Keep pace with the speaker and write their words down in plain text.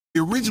The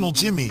original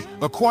Jimmy,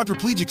 a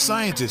quadriplegic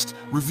scientist,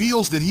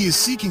 reveals that he is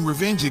seeking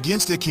revenge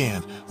against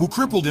Akan, who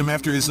crippled him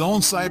after his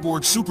own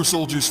cyborg super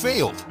soldiers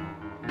failed.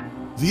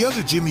 The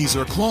other Jimmys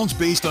are clones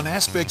based on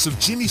aspects of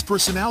Jimmy's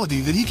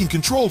personality that he can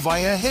control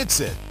via a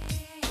headset.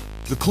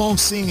 The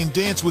clones sing and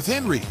dance with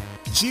Henry.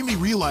 Jimmy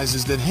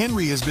realizes that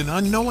Henry has been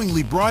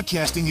unknowingly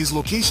broadcasting his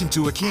location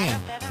to Akan,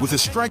 with a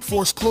strike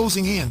force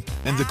closing in,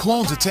 and the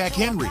clones attack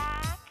Henry.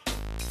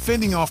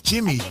 Fending off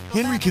Jimmy,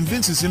 Henry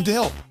convinces him to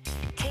help.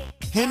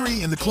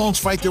 Henry and the clones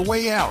fight their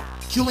way out,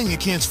 killing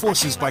Akan's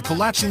forces by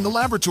collapsing the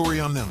laboratory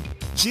on them.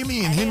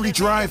 Jimmy and Henry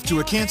drive to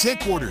Akan's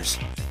headquarters.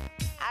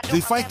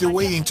 They fight their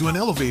way into an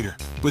elevator,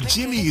 but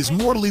Jimmy is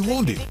mortally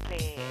wounded.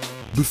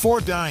 Before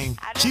dying,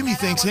 Jimmy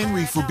thanks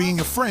Henry for being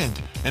a friend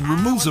and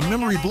removes a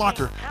memory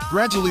blocker,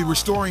 gradually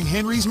restoring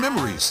Henry's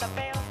memories.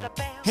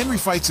 Henry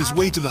fights his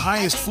way to the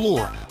highest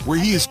floor, where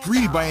he is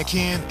greeted by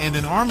Akan and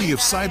an army of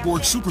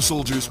cyborg super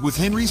soldiers with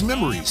Henry's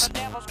memories.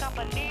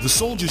 The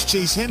soldiers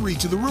chase Henry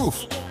to the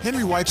roof.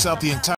 Henry wipes out the entire